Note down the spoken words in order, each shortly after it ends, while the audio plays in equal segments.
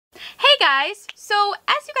Hi guys! So,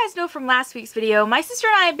 as you guys know from last week's video, my sister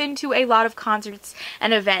and I have been to a lot of concerts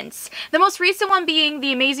and events. The most recent one being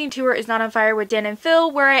the amazing tour Is Not on Fire with Dan and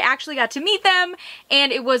Phil, where I actually got to meet them,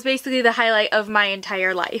 and it was basically the highlight of my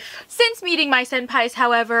entire life. Since meeting my senpais,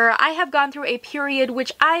 however, I have gone through a period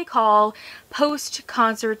which I call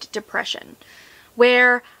post-concert depression,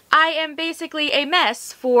 where I am basically a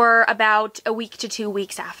mess for about a week to 2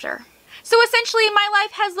 weeks after. So essentially, my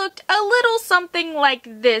life has looked a little something like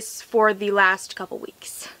this for the last couple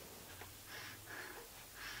weeks.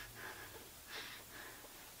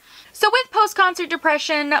 So with post-concert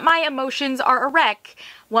depression, my emotions are a wreck.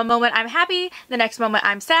 One moment I'm happy, the next moment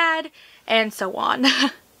I'm sad, and so on.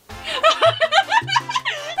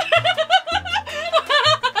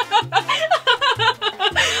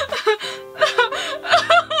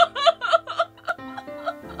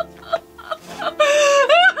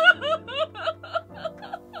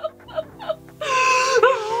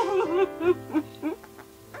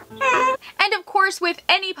 With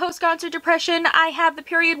any post-concert depression, I have the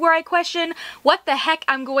period where I question what the heck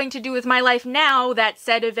I'm going to do with my life now that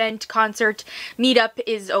said event, concert, meetup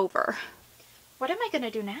is over. What am I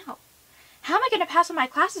gonna do now? How am I gonna pass on my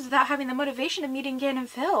classes without having the motivation of meeting Dan and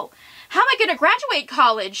Phil? How am I gonna graduate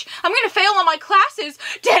college? I'm gonna fail on my classes!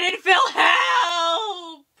 Dan and Phil,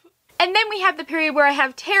 help! And then we have the period where I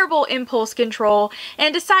have terrible impulse control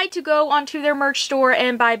and decide to go onto their merch store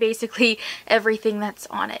and buy basically everything that's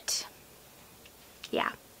on it.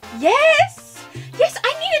 Yeah. Yes! Yes,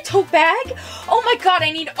 I need a tote bag! Oh my god, I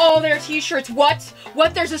need all their t-shirts. What?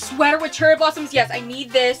 What? There's a sweater with cherry blossoms? Yes, I need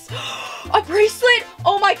this. A bracelet?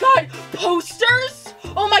 Oh my god, posters?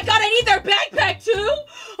 Oh my god, I need their backpack too!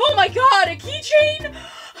 Oh my god, a keychain?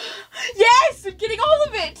 Yes! I'm getting all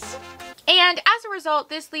of it! And as a result,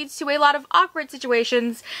 this leads to a lot of awkward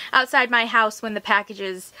situations outside my house when the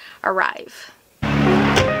packages arrive.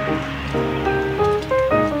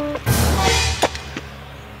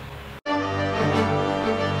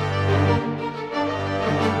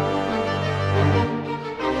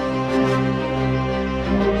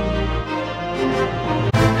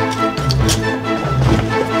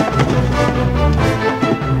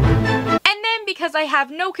 Because I have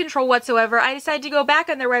no control whatsoever, I decided to go back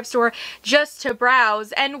on their web store just to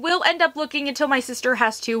browse, and will end up looking until my sister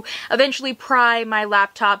has to eventually pry my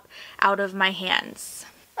laptop out of my hands.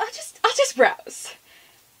 I'll just browse.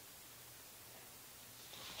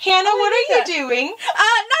 Hannah, what are you doing?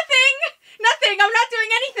 Nothing! Nothing! I'm not doing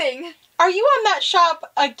anything! Are you on that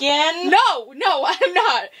shop again? No, I'm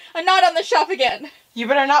not. I'm not on the shop again. You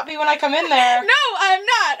better not be when I come in there. No, I'm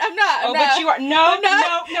not. Oh, but you are. No, no,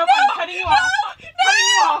 I'm cutting you off. Cutting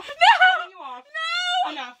you off. Cutting you off.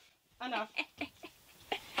 No. Enough.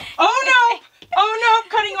 Oh no! Oh no!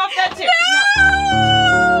 Cutting off that too.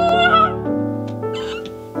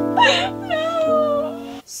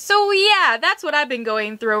 No. So yeah, that's what I've been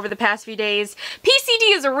going through over the past few days.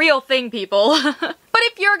 PCD is a real thing, people. But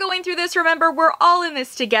if you're going through this, remember, we're all in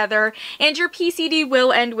this together, and your PCD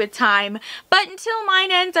will end with time. But until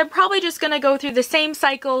mine ends, I'm probably just gonna go through the same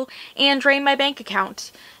cycle and drain my bank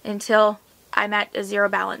account until I'm at a zero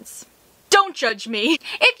balance. Don't judge me!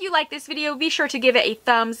 If you like this video, be sure to give it a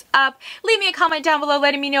thumbs up. Leave me a comment down below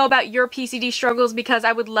letting me know about your PCD struggles, because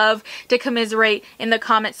I would love to commiserate in the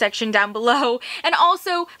comment section down below. And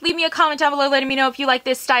also, leave me a comment down below letting me know if you like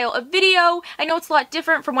this style of video. I know it's a lot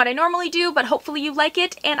different from what I normally do, but hopefully you like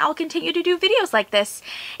it, and I'll continue to do videos like this.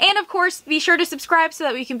 And of course, be sure to subscribe so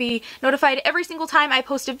that we can be notified every single time I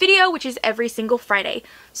post a video, which is every single Friday.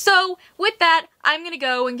 So, with that, I'm gonna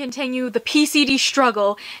go and continue the PCD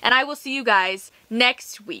struggle, and I will see you guys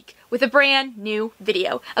next week with a brand new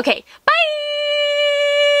video. Okay, bye!